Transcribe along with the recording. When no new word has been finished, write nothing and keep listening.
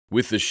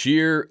With the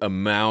sheer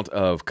amount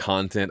of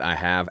content I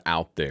have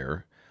out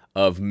there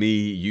of me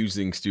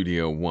using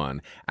Studio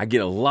One, I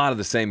get a lot of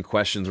the same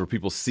questions where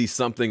people see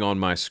something on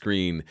my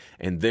screen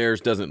and theirs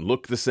doesn't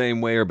look the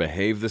same way or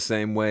behave the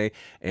same way,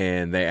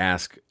 and they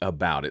ask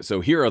about it.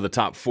 So here are the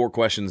top 4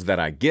 questions that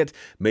I get.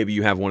 Maybe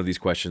you have one of these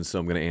questions, so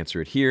I'm going to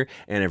answer it here,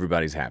 and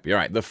everybody's happy. All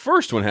right, the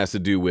first one has to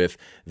do with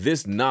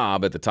this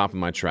knob at the top of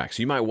my track.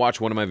 So you might watch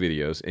one of my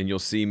videos, and you'll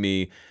see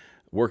me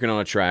working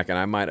on a track, and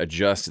I might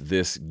adjust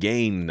this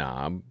gain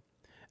knob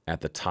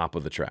at the top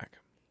of the track.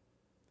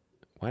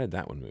 Why did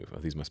that one move? Oh,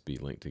 these must be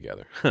linked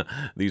together.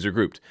 These are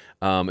grouped.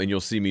 And you'll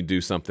see me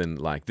do something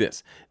like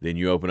this. Then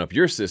you open up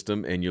your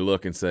system and you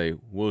look and say,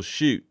 well,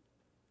 shoot,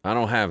 I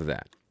don't have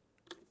that.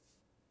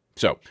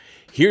 So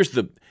here's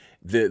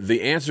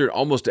the answer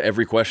almost to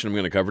every question I'm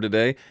going to cover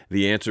today.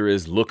 The answer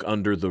is look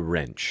under the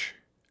wrench.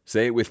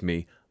 Say it with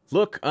me.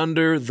 Look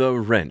under the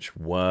wrench.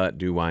 What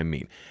do I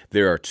mean?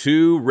 There are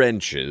 2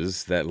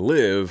 wrenches that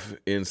live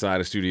inside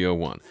of Studio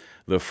One.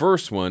 The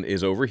first one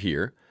is over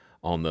here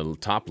on the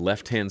top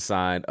left-hand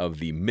side of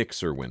the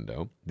mixer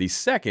window. The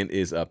second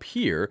is up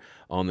here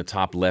on the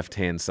top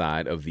left-hand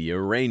side of the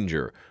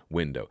arranger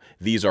window.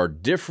 These are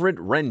different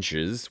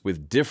wrenches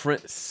with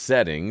different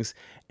settings,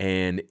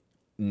 and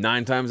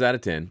 9 times out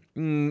of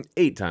 10,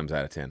 8 times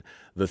out of 10,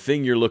 the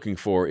thing you're looking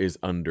for is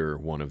under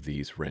one of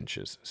these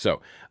wrenches.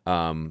 So,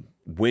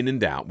 when in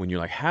doubt, when you're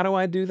like, how do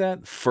I do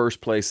that? First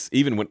place,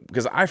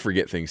 because I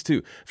forget things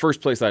too, first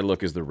place I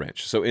look is the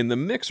wrench. So in the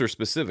mixer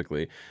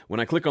specifically, when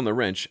I click on the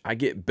wrench, I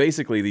get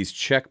basically these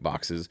check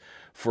boxes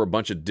for a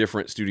bunch of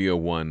different Studio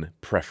One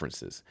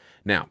preferences.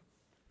 Now,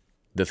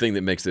 the thing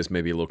that makes this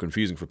maybe a little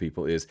confusing for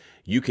people is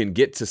you can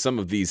get to some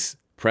of these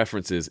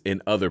preferences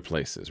in other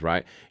places,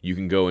 right? You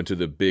can go into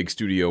the big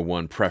Studio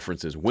One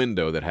preferences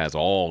window that has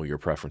all your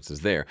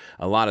preferences there.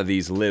 A lot of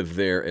these live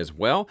there as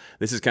well.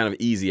 This is kind of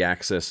easy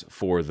access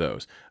for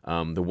those.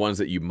 The ones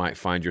that you might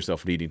find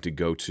yourself needing to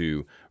go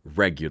to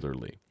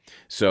regularly.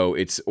 So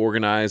it's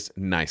organized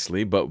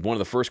nicely, but one of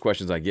the first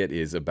questions I get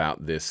is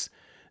about this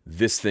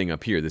thing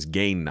up here, this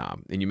gain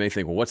knob. And you may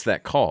think, well, what's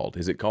that called?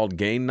 Is it called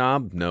gain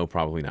knob? No,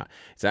 probably not.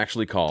 It's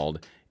actually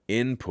called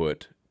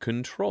input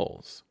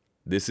controls.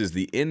 This is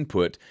the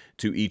input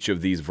to each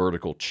of these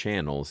vertical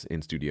channels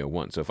in Studio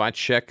One. So if I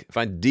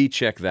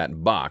decheck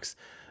that box,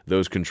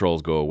 those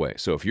controls go away.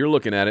 So if you're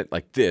looking at it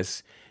like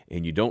this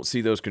and you don't see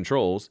those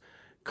controls,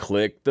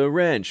 click the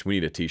wrench. We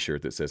need a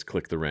t-shirt that says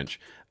click the wrench.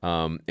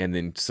 And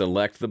then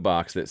select the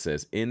box that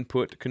says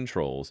input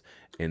controls,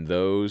 and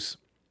those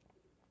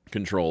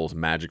controls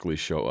magically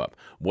show up.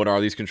 What are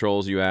these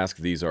controls, you ask?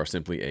 These are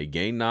simply a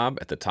gain knob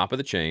at the top of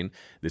the chain.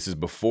 This is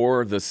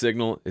before the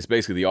signal. It's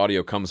basically the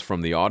audio comes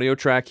from the audio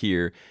track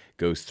here,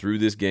 goes through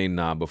this gain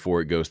knob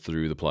before it goes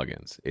through the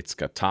plugins. It's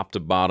got top to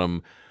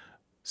bottom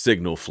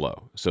signal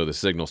flow. So the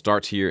signal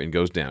starts here and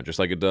goes down, just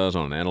like it does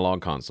on an analog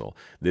console.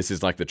 This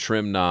is like the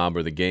trim knob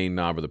or the gain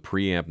knob or the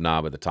preamp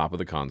knob at the top of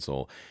the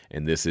console.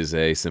 And this is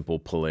a simple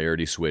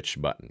polarity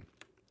switch button.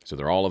 So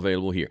they're all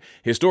available here.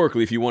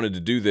 Historically, if you wanted to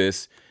do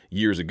this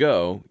years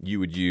ago,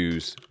 you would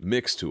use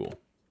Mix Tool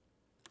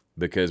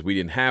because we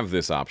didn't have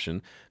this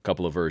option a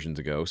couple of versions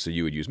ago. So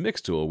you would use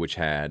Mix Tool, which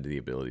had the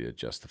ability to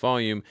adjust the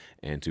volume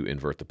and to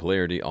invert the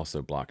polarity,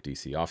 also block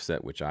DC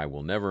offset, which I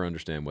will never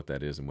understand what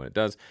that is and what it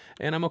does,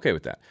 and I'm okay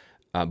with that.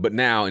 But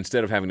now,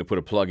 instead of having to put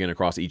a plug-in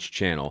across each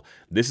channel,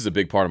 this is a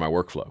big part of my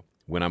workflow.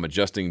 When I'm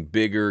adjusting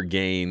bigger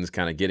gains,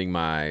 kind of getting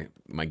my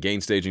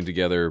gain staging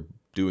together,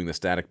 doing the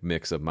static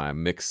mix of my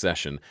mix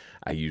session,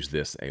 I use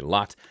this a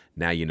lot.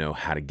 Now you know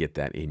how to get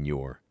that in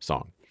your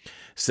song.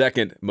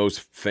 Second most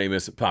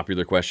famous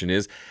popular question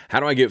is, how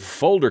do I get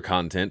folder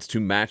contents to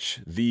match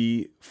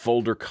the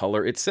folder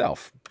color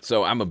itself?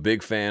 So I'm a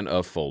big fan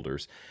of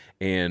folders,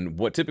 and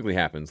what typically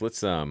happens,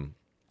 let's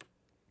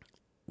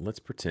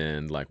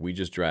pretend like we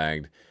just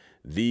dragged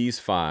these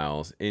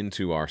files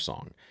into our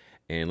song,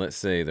 and let's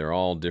say they're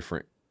all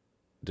different.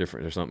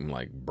 There's something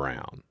like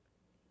brown.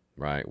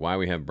 Right? Why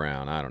we have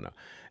brown, I don't know.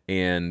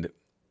 And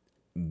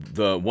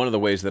one of the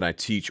ways that I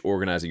teach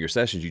organizing your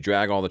sessions, you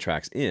drag all the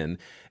tracks in,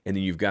 and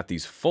then you've got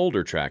these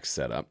folder tracks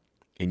set up,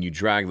 and you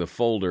drag the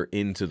folder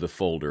into the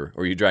folder,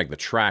 or you drag the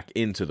track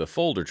into the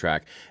folder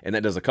track, and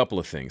that does a couple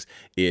of things.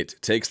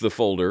 It takes the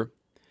folder,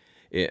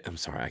 I'm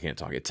sorry, I can't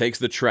talk. It takes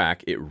the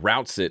track, it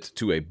routes it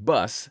to a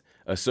bus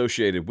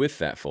associated with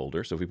that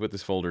folder. So if we put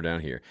this folder down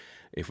here,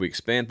 if we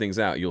expand things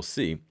out, you'll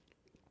see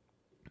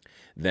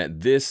that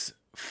this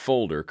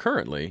folder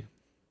currently,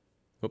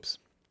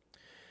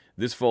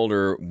 this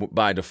folder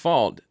by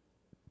default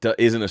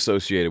isn't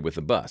associated with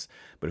the bus.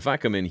 But if I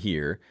come in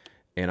here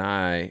and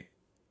I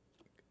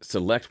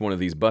select one of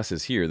these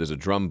buses here, there's a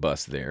drum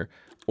bus there,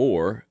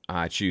 or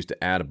I choose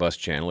to add a bus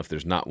channel if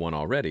there's not one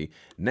already,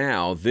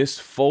 now this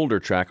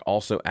folder track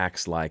also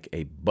acts like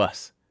a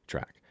bus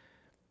track.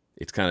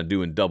 It's kind of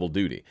doing double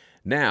duty.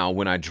 Now,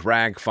 when I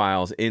drag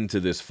files into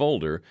this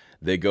folder,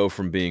 they go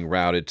from being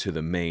routed to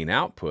the main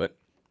output.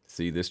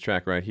 See this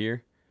track right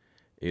here?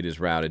 It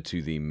is routed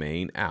to the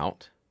main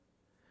out.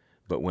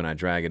 But when I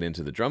drag it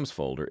into the drums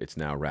folder, it's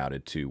now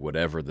routed to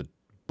whatever the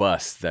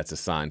bus that's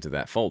assigned to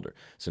that folder.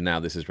 So now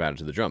this is routed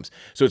to the drums.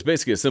 So it's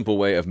basically a simple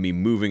way of me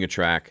moving a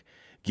track,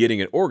 getting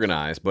it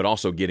organized, but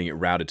also getting it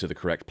routed to the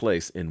correct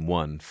place in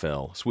one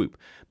fell swoop.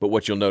 But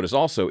what you'll notice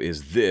also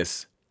is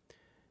this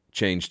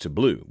changed to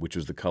blue, which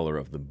was the color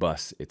of the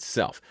bus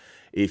itself.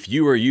 If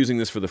you are using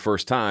this for the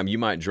first time, you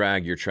might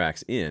drag your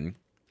tracks in,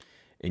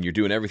 and you're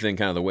doing everything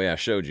kind of the way I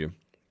showed you.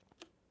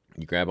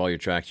 You grab all your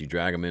tracks, you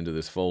drag them into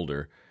this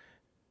folder,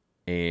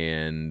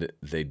 and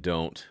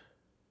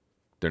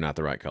they're not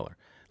the right color.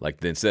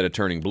 Like, instead of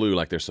turning blue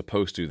like they're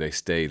supposed to, they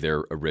stay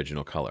their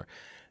original color.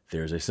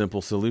 There's a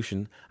simple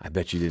solution. I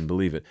bet you didn't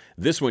believe it.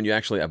 This one you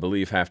actually, I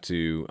believe, have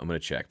to, I'm going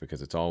to check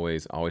because it's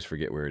always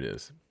forget where it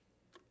is.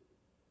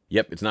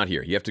 Yep, it's not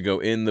here. You have to go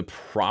in the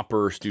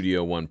proper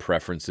Studio One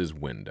preferences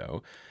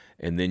window,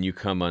 and then you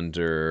come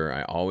under,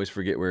 I always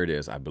forget where it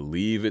is. I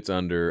believe it's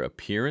under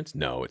Appearance.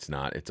 No, it's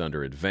not. It's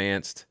under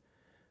Advanced.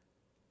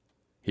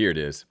 Here it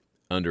is.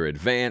 Under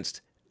Advanced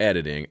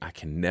Editing. I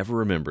can never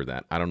remember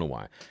that. I don't know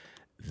why.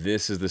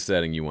 This is the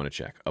setting you want to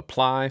check.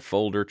 Apply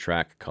folder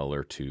track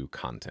color to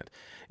content.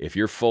 If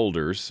your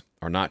folders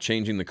are not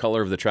changing the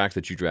color of the track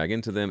that you drag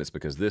into them, it's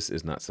because this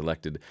is not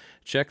selected.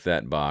 Check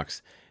that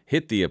box.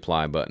 Hit the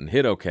apply button,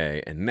 hit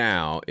OK, and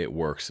now it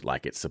works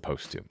like it's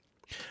supposed to.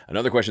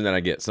 Another question that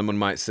I get, someone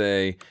might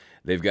say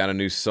they've got a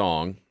new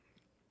song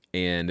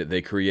and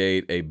they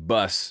create a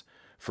bus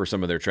for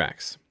some of their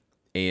tracks.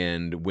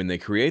 And when they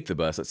create the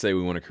bus, let's say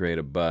we want to create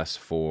a bus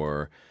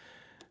for,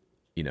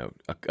 you know,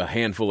 a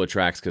handful of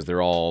tracks because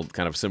they're all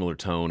kind of similar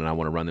tone and I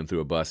want to run them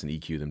through a bus and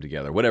EQ them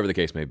together, whatever the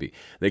case may be.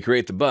 They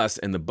create the bus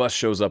and the bus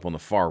shows up on the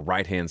far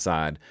right-hand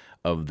side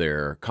of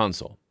their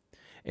console.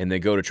 And they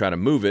go to try to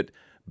move it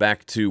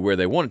back to where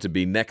they want it to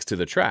be next to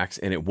the tracks,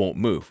 and it won't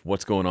move.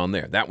 What's going on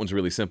there? That one's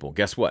really simple.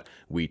 Guess what?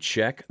 We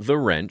check the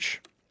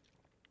wrench,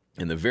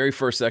 and the very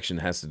first section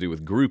has to do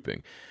with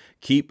grouping.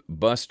 Keep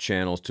bus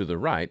channels to the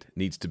right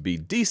needs to be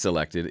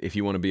deselected if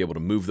you want to be able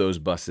to move those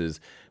buses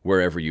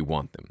wherever you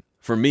want them.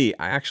 For me,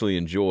 I actually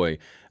enjoy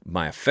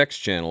my effects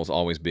channels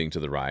always being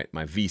to the right,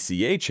 my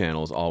VCA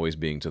channels always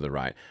being to the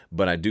right,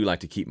 but I do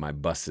like to keep my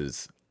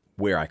buses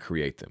where I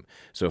create them.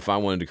 So if I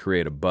wanted to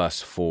create a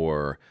bus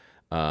for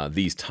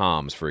these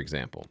toms, for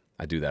example,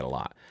 I do that a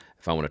lot.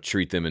 If I want to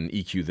treat them and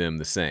EQ them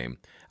the same,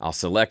 I'll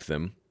select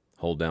them,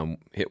 hold down,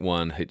 hit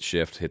one, hit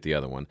shift, hit the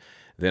other one.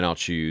 Then I'll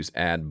choose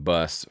add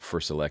bus for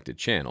selected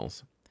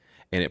channels,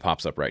 and it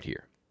pops up right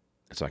here.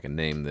 So I can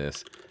name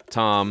this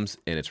toms,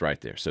 and it's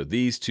right there. So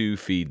these two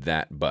feed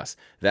that bus.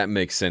 That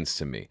makes sense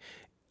to me.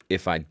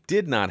 If I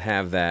did not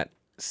have that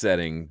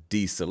setting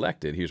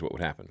deselected, here's what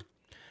would happen.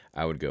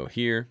 I would go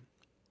here,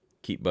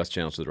 keep bus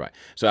channels to the right.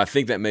 So I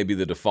think that may be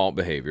the default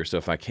behavior. So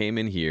if I came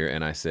in here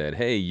and I said,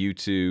 hey, you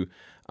two,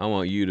 I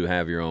want you to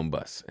have your own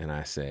bus. And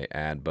I say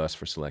add bus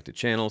for selected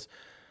channels.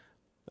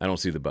 I don't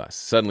see the bus.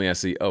 Suddenly I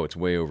see, oh, it's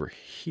way over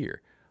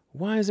here.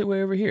 Why is it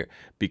way over here?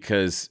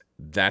 Because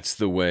that's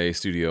the way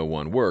Studio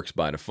One works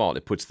by default.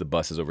 It puts the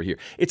buses over here.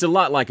 It's a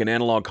lot like an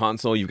analog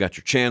console. You've got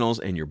your channels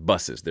and your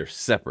buses. They're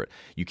separate.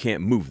 You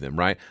can't move them,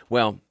 right?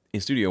 Well,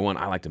 in Studio One,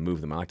 I like to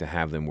move them. I like to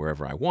have them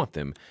wherever I want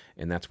them.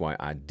 And that's why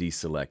I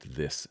deselect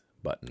this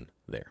button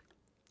there.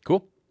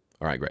 Cool?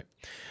 All right, great.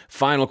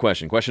 Final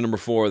question, question number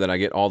 4 that I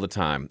get all the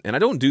time. And I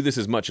don't do this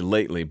as much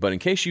lately, but in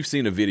case you've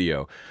seen a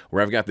video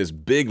where I've got this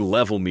big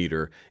level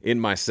meter in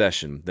my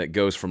session that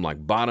goes from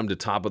like bottom to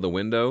top of the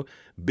window,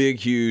 big,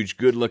 huge,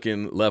 good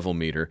looking level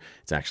meter.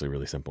 It's actually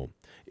really simple.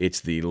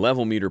 It's the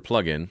level meter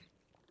plugin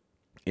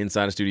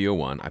inside of Studio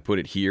One. I put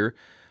it here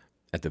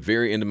at the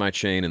very end of my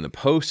chain in the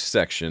post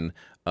section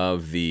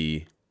of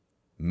the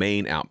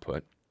main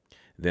output.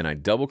 Then I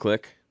double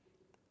click,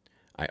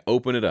 I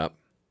open it up,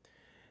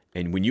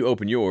 and when you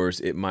open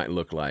yours, it might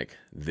look like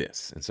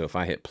this. And so if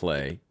I hit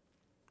play,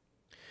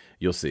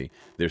 you'll see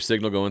there's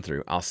signal going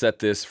through. I'll set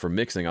this for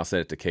mixing. I'll set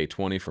it to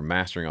K20. For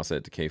mastering, I'll set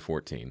it to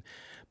K14.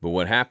 But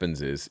what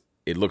happens is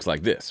it looks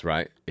like this,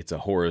 right? It's a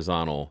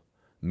horizontal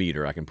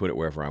meter. I can put it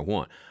wherever I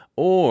want.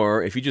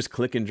 Or if you just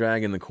click and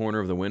drag in the corner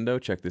of the window,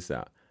 check this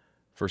out.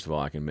 First of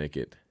all, I can make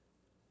it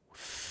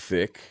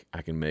thick.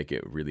 I can make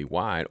it really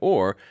wide.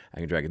 Or I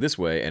can drag it this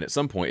way, and at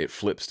some point it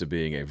flips to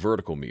being a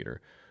vertical meter,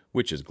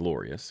 which is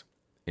glorious.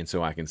 And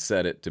so I can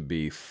set it to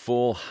be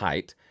full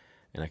height,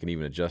 and I can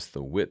even adjust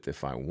the width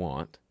if I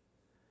want.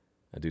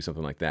 I do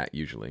something like that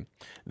usually.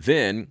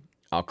 Then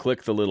I'll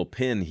click the little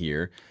pin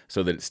here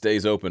so that it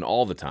stays open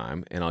all the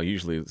time, and I'll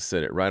usually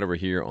set it right over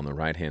here on the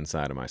right-hand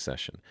side of my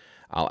session.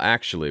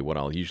 What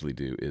I'll usually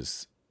do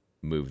is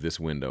move this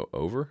window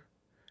over,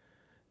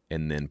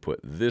 and then put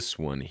this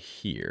one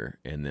here,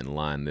 and then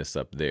line this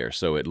up there.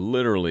 So it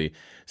literally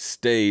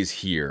stays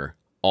here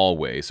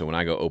always. So when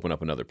I go open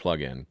up another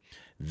plugin,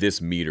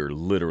 this meter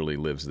literally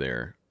lives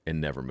there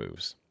and never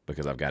moves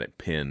because I've got it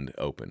pinned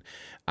open.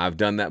 I've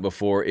done that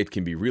before. It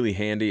can be really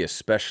handy,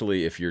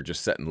 especially if you're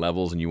just setting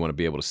levels and you want to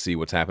be able to see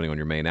what's happening on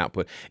your main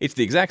output. It's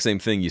the exact same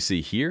thing you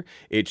see here.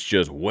 It's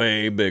just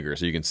way bigger,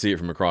 so you can see it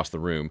from across the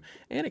room,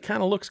 and it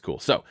kind of looks cool.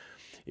 So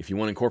If you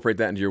want to incorporate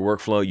that into your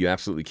workflow, you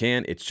absolutely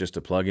can. It's just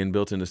a plugin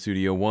built into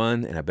Studio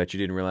One, and I bet you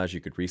didn't realize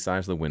you could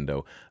resize the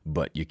window,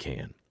 but you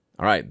can.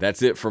 All right,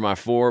 that's it for my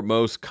 4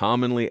 most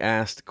commonly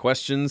asked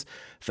questions.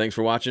 Thanks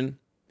for watching.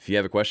 If you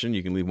have a question,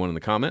 you can leave one in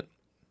the comment.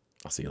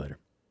 I'll see you later.